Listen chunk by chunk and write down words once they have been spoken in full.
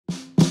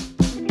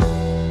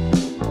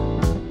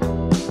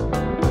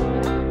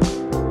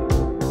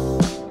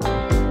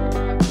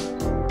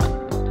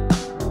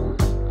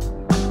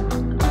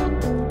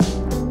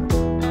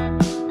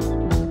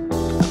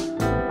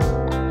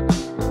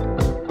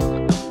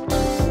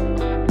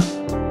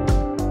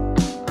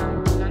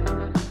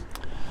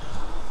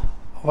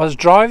was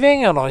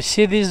driving and I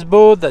see this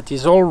boat that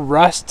is all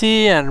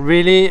rusty and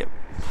really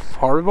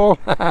horrible,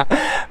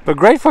 but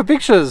great for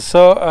pictures.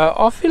 So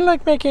I feel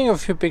like making a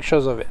few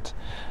pictures of it.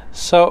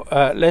 So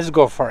let's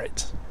go for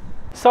it.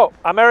 So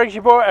I'm Eric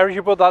Gibaud,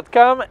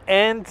 ericgibaud.com,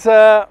 and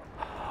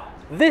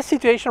this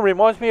situation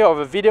reminds me of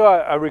a video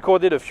I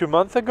recorded a few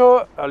months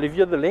ago. I'll leave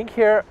you the link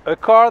here. A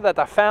car that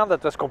I found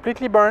that was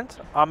completely burnt.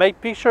 I made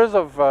pictures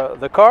of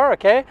the car,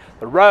 okay,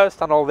 the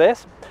rust and all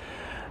this.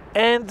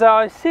 And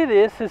I see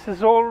this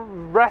is all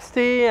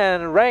rusty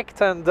and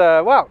wrecked and,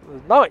 well,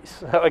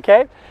 nice,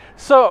 okay?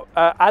 So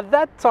at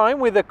that time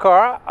with the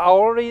car, I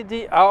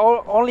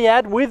only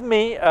had with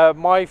me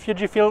my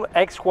Fujifilm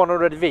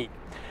X100V.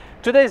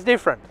 Today is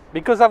different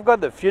because I've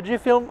got the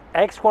Fujifilm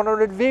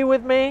X100V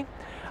with me.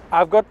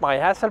 I've got my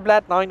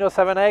Hasselblad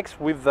 907X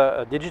with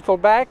a digital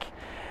back,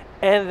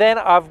 and then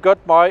I've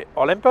got my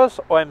Olympus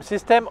OM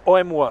system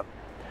OM1.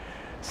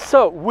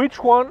 So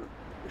which one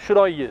should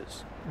I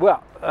use?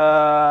 Well,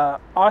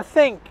 I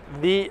think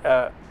the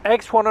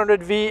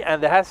X100V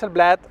and the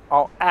Hasselblad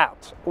are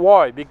out.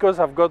 Why? Because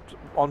I've got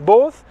on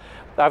both,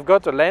 I've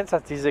got a lens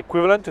that is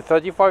equivalent to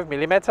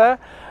 35mm,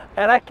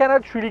 and I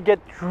cannot really get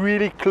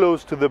really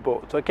close to the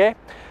boat, okay?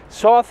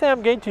 So I think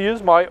I'm going to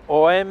use my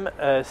OM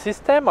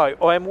system, my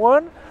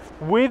OM1,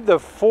 with the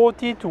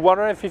 40 to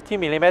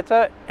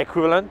 150mm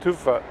equivalent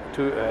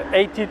to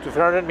 80 to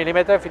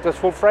 300mm if it was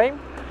full frame.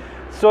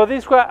 So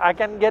this way I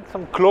can get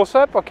some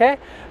close-up, okay?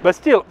 But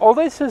still,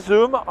 although it's a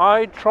zoom,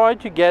 I try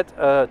to get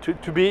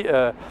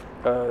to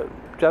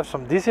have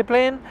some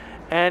discipline,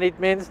 and it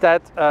means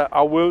that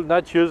I will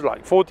not use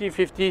like 40,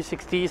 50,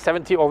 60,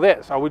 70, all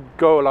this. I would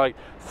go like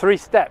 3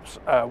 steps,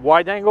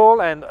 wide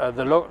angle and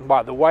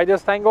the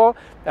widest angle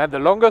and the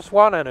longest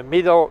one and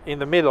in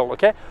the middle,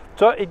 okay?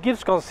 So it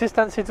gives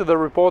consistency to the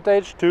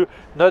reportage to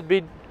not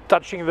be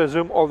touching the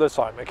zoom all the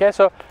time, okay?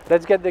 So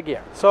let's get the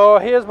gear. So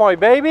here's my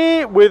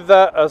baby with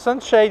a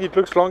sunshade. It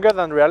looks longer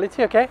than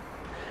reality, okay?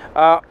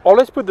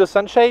 Always put the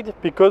sunshade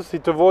because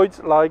it avoids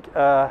like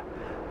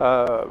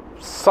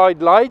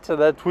side light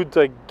that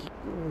would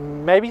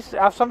maybe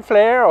have some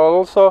flare or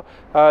also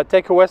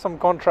take away some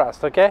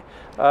contrast, okay?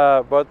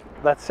 But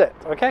that's it,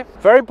 okay?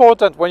 Very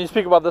important when you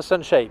speak about the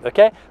sunshade,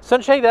 okay?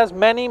 Sunshade has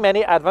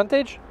many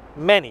advantages,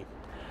 many.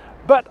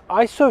 But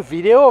I saw a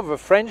video of a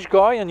French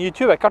guy on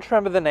YouTube, I can't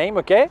remember the name,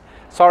 okay?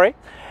 Sorry.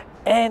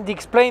 And he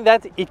explained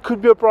that it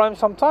could be a problem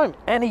sometime,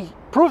 and he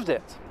proved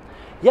it.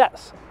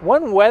 Yes,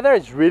 when weather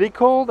is really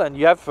cold and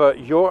you have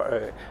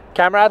your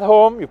camera at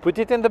home, you put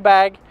it in the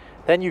bag,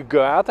 then you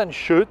go out and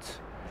shoot,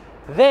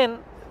 then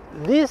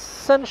this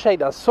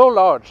sunshade is so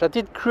large that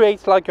it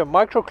creates like a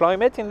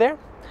microclimate in there,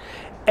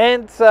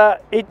 and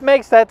it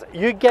makes that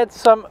you get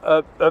some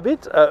a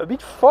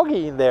bit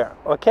foggy in there,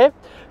 okay?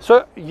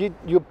 So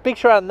your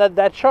picture are not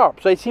that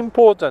sharp, so it's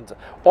important.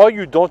 Or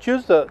you don't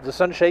use the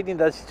sunshade in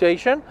that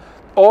situation,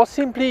 or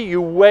simply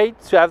you wait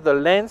to have the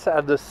lens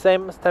at the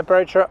same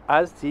temperature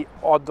as the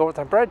outdoor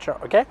temperature,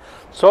 okay?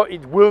 So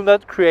it will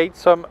not create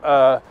some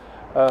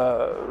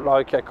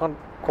like I can't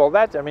call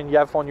that, I mean, you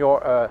have on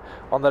your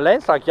on the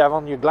lens like you have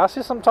on your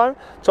glasses sometimes,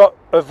 so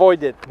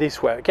avoid it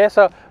this way, okay?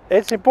 So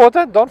it's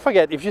important, don't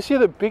forget, if you see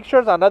the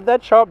pictures are not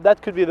that sharp,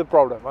 that could be the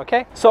problem,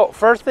 okay? So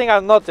first thing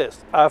I've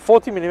noticed,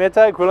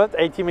 40mm equivalent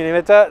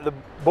 80mm, the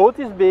boat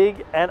is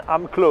big and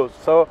I'm close,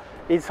 so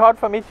it's hard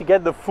for me to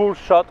get the full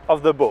shot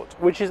of the boat,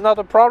 which is not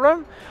a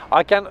problem.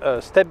 I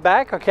can step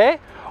back, okay?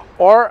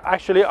 Or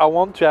actually I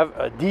want to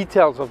have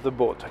details of the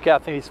boat, okay? I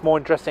think it's more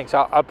interesting,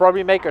 so I'll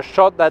probably make a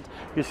shot that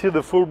you see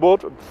the full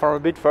boat from a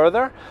bit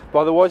further, but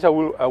otherwise I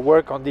will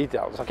work on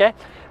details, okay?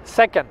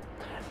 Second,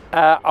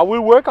 I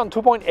will work on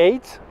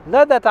 2.8.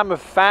 Not that I'm a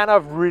fan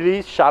of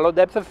really shallow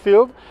depth of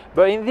field,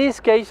 but in this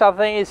case I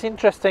think it's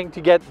interesting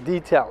to get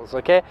details,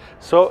 okay?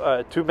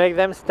 So to make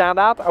them stand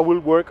out, I will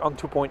work on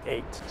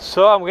 2.8.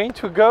 So I'm going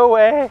to go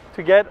away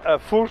to get a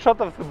full shot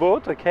of the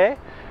boat, okay?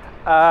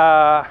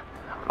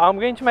 I'm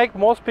going to make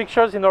most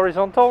pictures in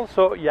horizontal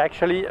so you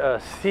actually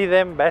see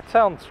them better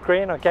on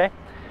screen, okay?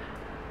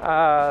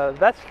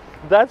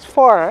 That's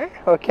far,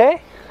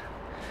 okay?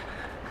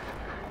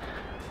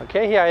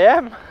 Okay, here I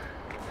am.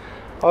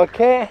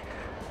 Okay.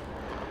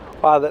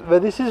 Wow,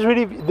 but this is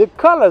really, the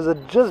colors are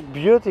just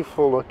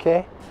beautiful,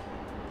 okay?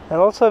 And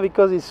also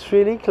because it's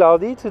really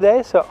cloudy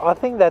today, so I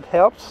think that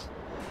helps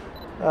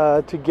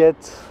to get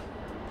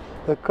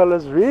the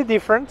colors really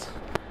different.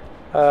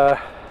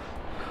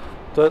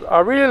 But I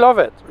really love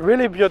it,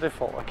 really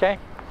beautiful, okay?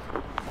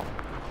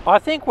 I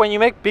think when you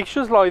make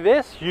pictures like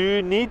this,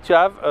 you need to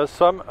have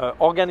some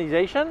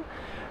organization.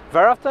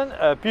 Very often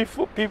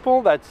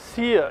people that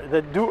see,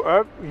 that do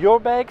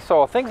urbex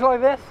or things like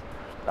this,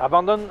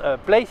 abandoned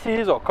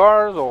places or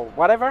cars or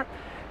whatever,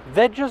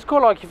 they just go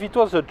like if it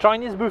was a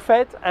Chinese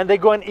buffet and they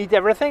go and eat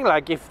everything,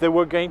 like if they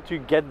were going to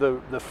get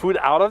the food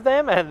out of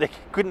them and they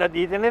could not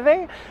eat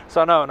anything.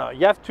 So no,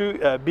 you have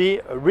to be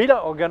really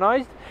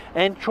organized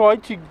and try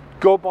to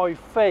go by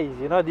phase,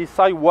 you know,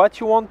 decide what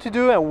you want to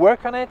do and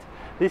work on it.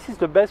 This is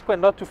the best way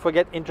not to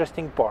forget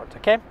interesting part,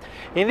 okay?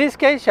 In this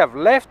case, you have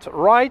left,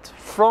 right,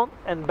 front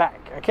and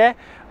back, okay?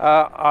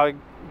 I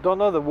don't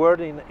know the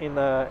word in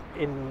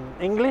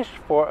English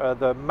for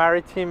the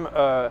maritime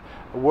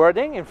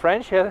wording in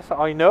French. Yes,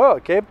 I know.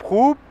 Okay,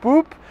 proue,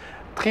 poop,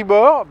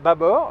 tribord,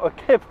 bâbord.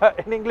 Okay, but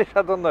in English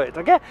I don't know it.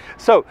 Okay,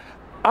 so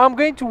I'm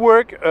going to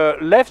work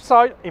left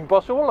side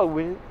impossible,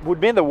 would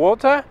be in the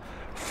water.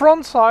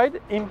 Front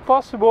side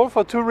impossible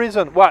for two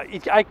reasons. Well,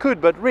 I could,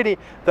 but really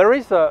there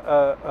is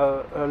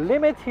a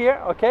limit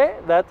here, okay,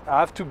 that I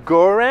have to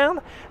go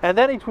around, and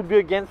then it would be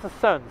against the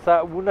sun, so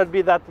it would not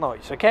be that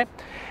nice, okay.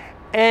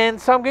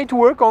 And so I'm going to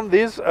work on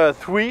this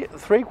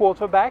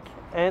three-quarter back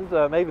and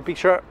make the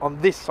picture on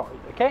this side,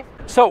 okay.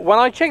 So when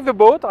I check the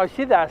boat, I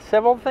see there are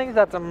several things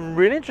that I'm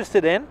really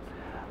interested in.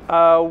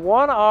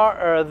 One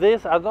are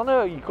this, I don't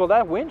know, you call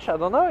that winch? I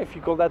don't know if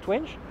you call that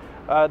winch.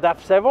 They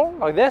have several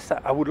like this.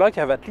 I would like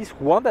to have at least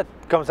one that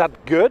comes out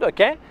good,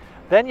 okay.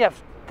 Then you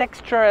have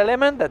texture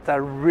elements that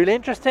are really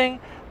interesting.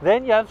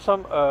 Then you have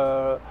some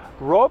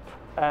rope,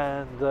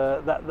 and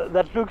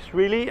that looks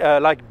really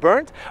like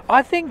burnt.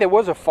 I think there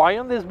was a fire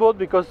on this boat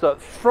because the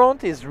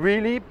front is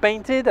really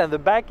painted and the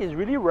back is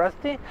really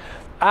rusty.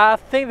 I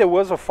think there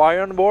was a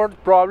fire on board,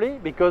 probably,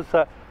 because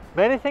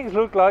many things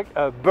look like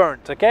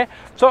burnt, okay.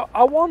 So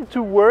I want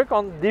to work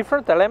on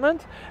different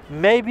elements.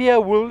 Maybe I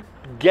will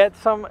get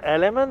some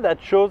element that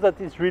shows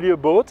that it's really a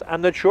boat.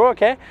 I'm not sure,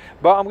 okay,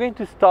 but I'm going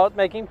to start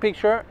making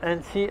picture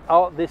and see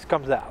how this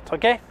comes out,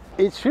 okay.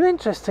 It's really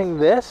interesting,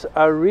 this.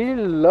 I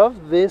really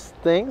love these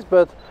things,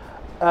 but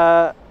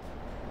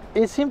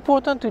it's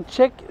important to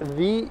check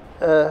the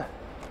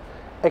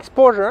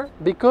exposure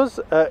because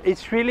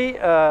it's really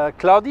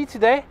cloudy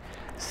today,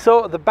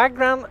 so the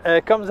background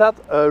comes out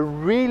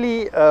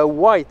really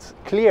white,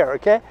 clear,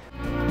 okay.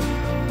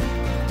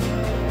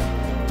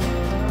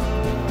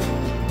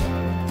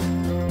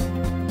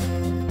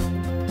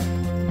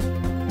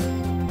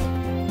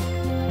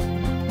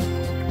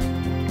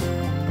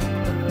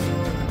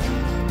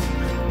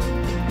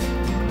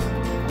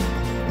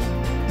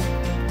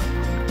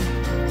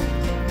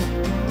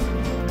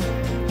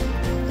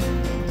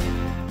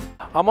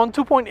 I'm on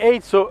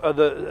 2.8, so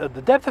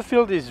the depth of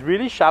field is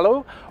really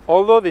shallow,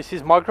 although this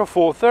is micro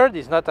four thirds.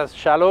 It's not as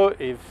shallow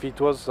if it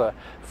was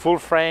full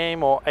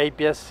frame or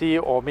APS-C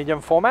or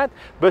medium format,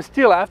 but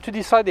still I have to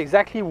decide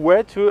exactly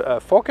where to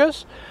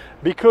focus,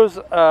 because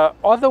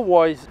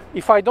otherwise,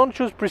 if I don't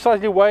choose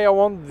precisely where I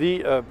want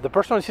the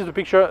person who sees the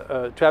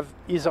picture to have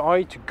his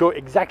eye to go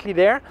exactly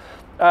there,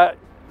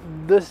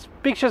 this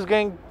picture is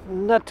going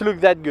not to look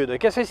that good,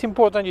 okay. So it's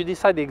important you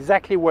decide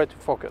exactly where to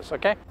focus,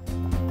 okay.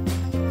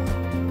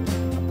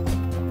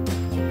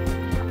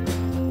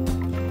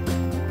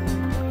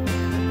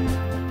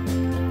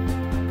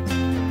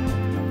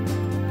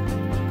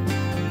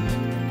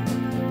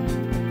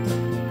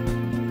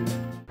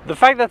 The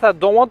fact that I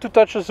don't want to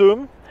touch a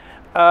zoom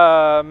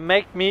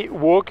make me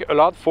walk a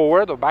lot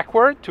forward or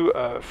backward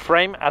to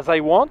frame as I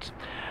want.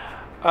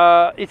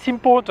 It's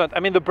important.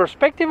 I mean, the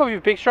perspective of your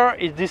picture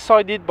is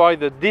decided by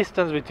the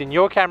distance between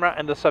your camera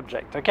and the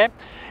subject, okay?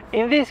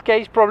 In this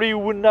case, probably you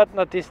would not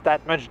notice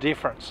that much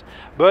difference.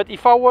 But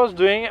if I was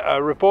doing a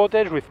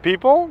reportage with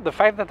people, the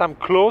fact that I'm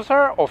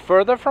closer or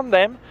further from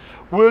them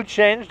will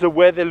change the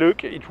way they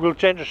look. It will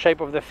change the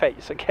shape of the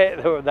face, okay.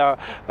 They're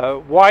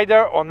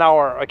wider or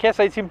narrower, okay.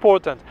 So it's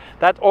important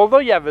that although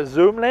you have a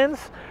zoom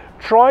lens,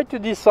 try to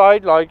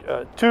decide like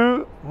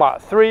 2,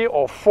 3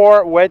 or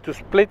 4 way to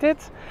split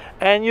it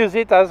and use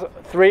it as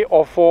 3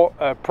 or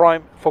 4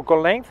 prime focal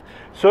length,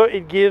 so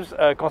it gives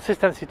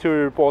consistency to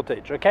your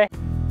reportage, okay.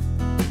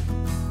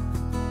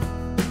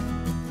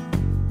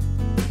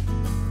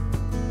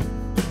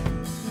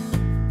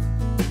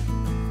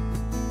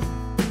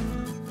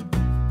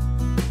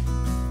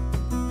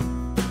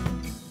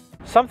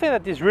 Something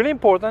that is really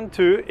important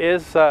too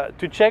is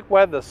to check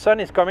where the sun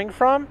is coming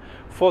from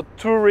for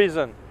two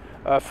reasons.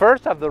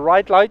 First, have the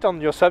right light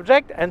on your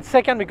subject, and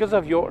second, because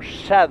of your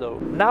shadow.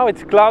 Now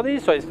it's cloudy,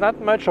 so it's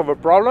not much of a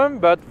problem,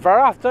 but very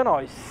often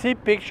I see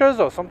pictures,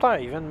 or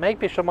sometimes I even make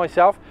pictures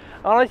myself,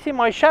 and I see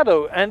my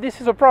shadow, and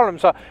this is a problem.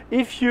 So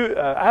if you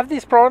have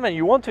this problem and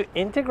you want to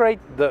integrate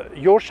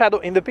your shadow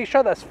in the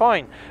picture, that's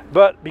fine,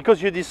 but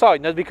because you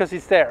decide, not because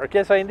it's there,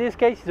 okay. So in this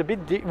case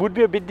it would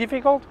be a bit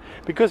difficult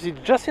because it's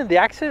just in the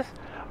axis.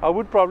 I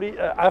would probably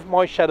have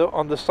my shadow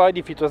on the side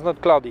if it was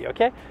not cloudy,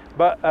 okay?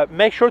 But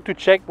make sure to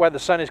check where the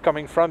sun is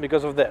coming from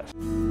because of this.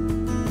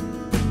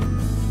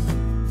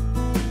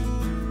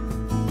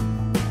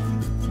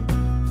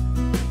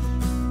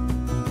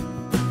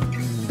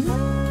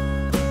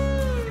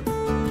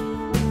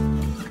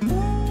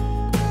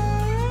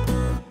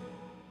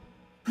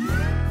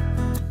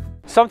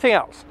 Something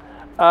else.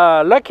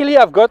 Luckily,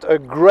 I've got a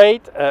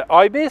great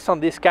IBIS on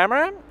this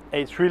camera.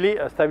 It's really,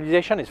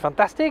 stabilization is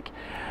fantastic.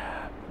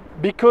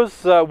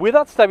 Because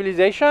without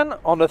stabilization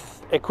on the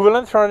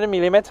equivalent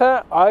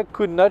 300mm, I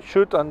could not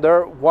shoot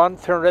under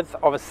 1/300th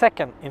of a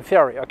second in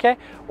theory, okay?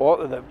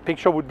 Or the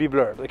picture would be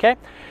blurred, okay?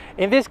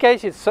 In this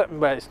case,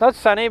 well, it's not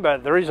sunny,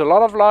 but there is a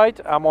lot of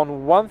light. I'm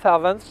on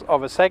 1/1000th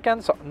of a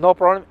second, so no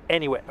problem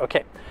anyway,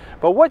 okay?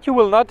 But what you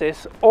will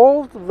notice,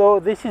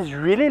 although this is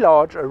really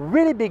large, a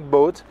really big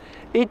boat,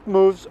 it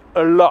moves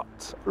a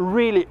lot,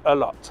 really a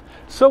lot.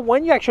 So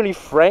when you're actually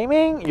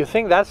framing, you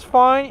think that's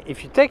fine.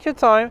 If you take your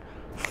time,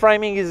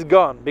 framing is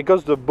gone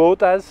because the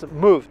boat has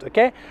moved,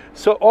 okay?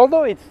 So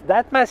although it's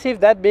that massive,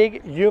 that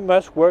big, you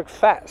must work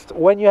fast.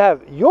 When you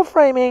have your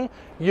framing,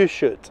 you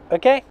should,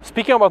 okay?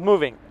 Speaking about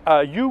moving,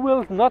 you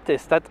will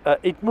notice that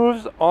it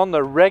moves on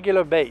a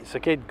regular base,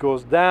 okay? It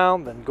goes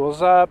down, then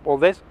goes up, all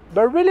this,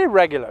 but really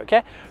regular,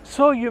 okay?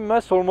 So you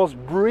must almost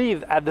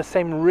breathe at the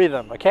same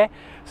rhythm, okay?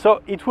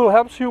 So it will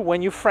help you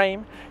when you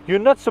frame. You're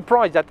not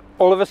surprised that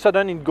all of a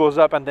sudden it goes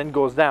up and then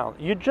goes down.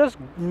 You just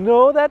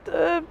know that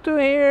up to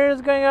here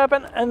is going up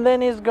and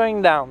then it's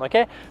going down,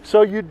 okay?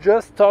 So you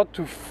just start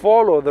to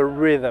follow the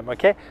rhythm,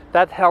 okay?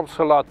 That helps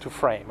a lot to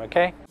frame,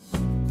 okay?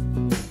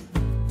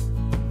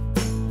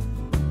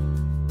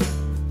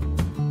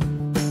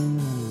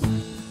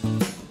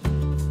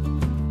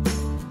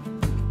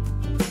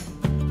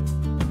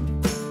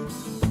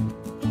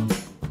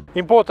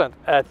 Important,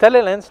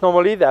 telelens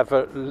normally they have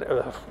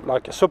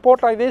like a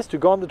support like this to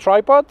go on the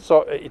tripod,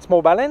 so it's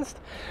more balanced.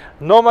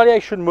 Normally I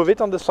should move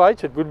it on the side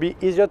so it would be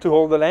easier to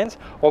hold the lens,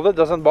 although it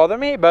doesn't bother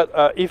me. But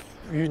if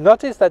you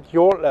notice that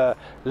your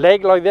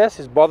leg like this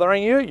is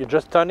bothering you, you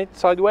just turn it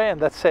sideways and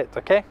that's it,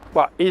 okay?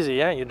 Well, easy,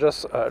 yeah? You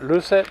just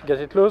loose it,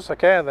 get it loose,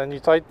 okay? And then you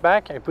tie it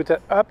back and you put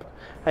it up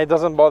and it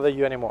doesn't bother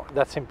you anymore.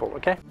 That's simple,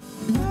 okay?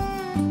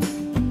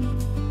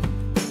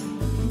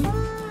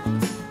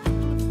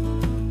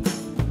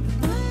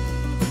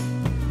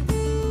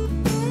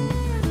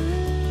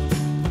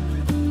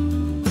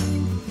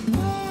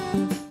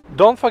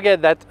 Don't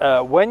forget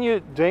that when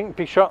you're doing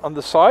picture on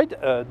the side,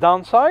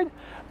 downside,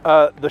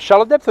 the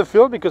shallow depth of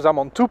field, because I'm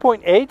on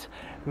 2.8,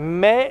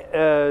 may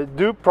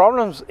do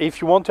problems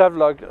if you want to have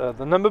like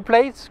the number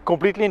plates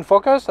completely in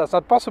focus. That's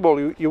not possible.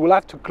 You will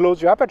have to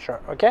close your aperture,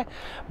 okay?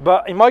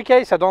 But in my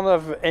case, I don't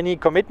have any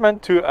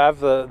commitment to have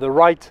the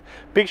right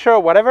picture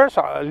or whatever,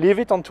 so I'll leave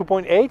it on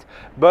 2.8.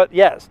 But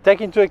yes, take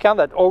into account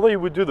that although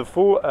you would do the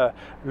full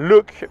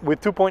look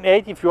with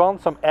 2.8, if you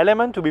want some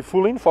element to be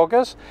fully in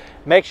focus,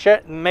 make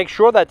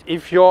sure that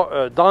if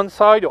you're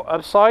downside or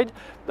upside,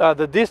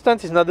 the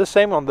distance is not the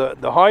same on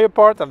the higher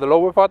part and the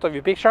lower part of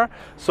your picture,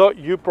 so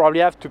you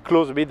probably have to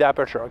close a bit the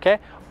aperture, okay?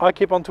 I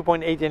keep on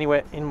 2.8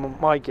 anyway in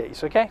my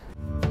case, okay?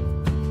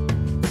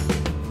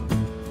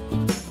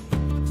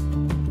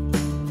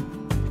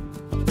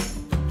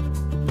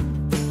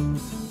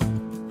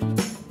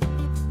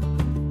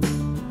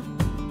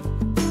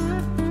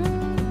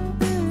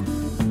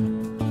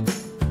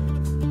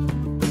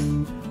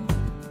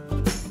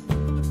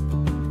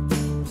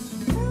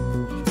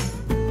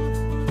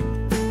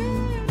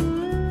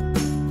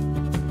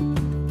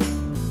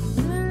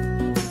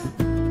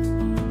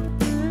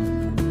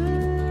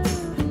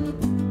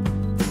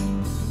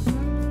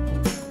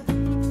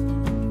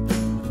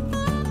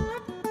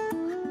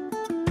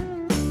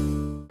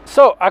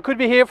 So I could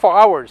be here for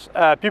hours.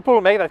 People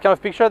who make that kind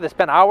of picture, they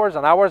spend hours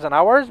and hours and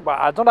hours, but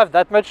I don't have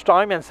that much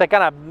time, and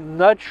second, I'm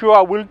not sure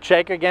I will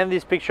check again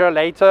this picture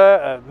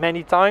later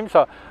many times.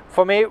 So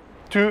for me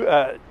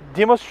to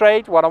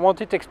demonstrate what I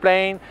wanted to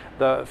explain,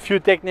 the few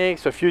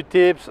techniques, a few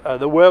tips,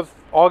 the way of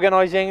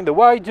organizing, the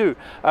way I do.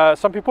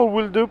 Some people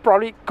will do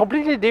probably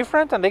completely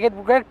different and they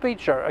get great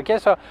picture, okay?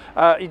 So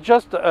it's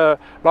just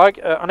like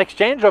an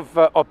exchange of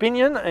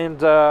opinion,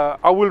 and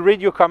I will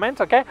read your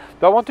comment, okay?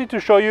 But I wanted to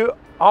show you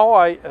how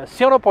I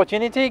see an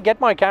opportunity, get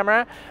my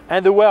camera,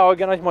 and the way I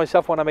organize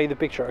myself when I make the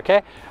picture,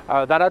 okay?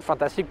 That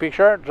fantastic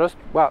picture, just,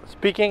 well,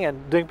 speaking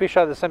and doing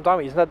picture at the same time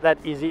is not that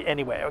easy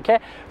anyway, okay?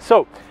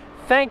 So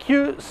thank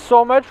you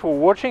so much for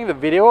watching the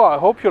video. I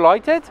hope you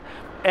liked it.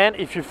 And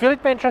if you feel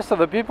it may interest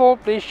other people,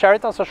 please share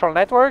it on social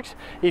networks.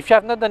 If you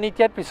have not done it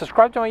yet, please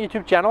subscribe to my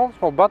YouTube channel.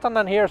 Small button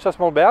down here, so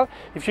small bell.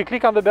 If you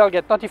click on the bell,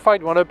 get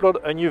notified when I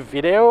upload a new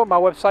video. My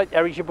website,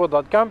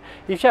 ericgibaud.com.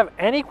 If you have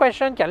any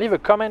question, can leave a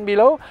comment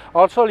below.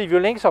 Also, leave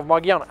your links of my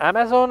gear on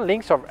Amazon,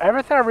 links of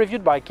everything I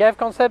reviewed by K&F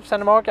Concept,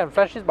 Sandmarc, and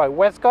Flashes by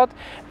Westcott,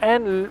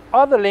 and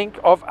other link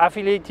of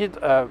affiliated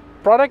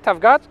product I've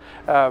got,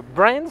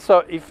 brands.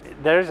 So if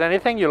there's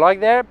anything you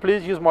like there,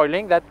 please use my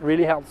link. That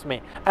really helps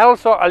me. And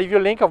also I'll leave you a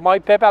link of my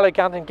PayPal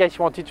account in case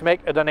you wanted to make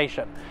a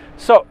donation.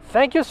 So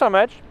thank you so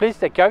much. Please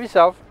take care of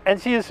yourself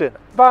and see you soon.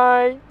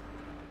 Bye.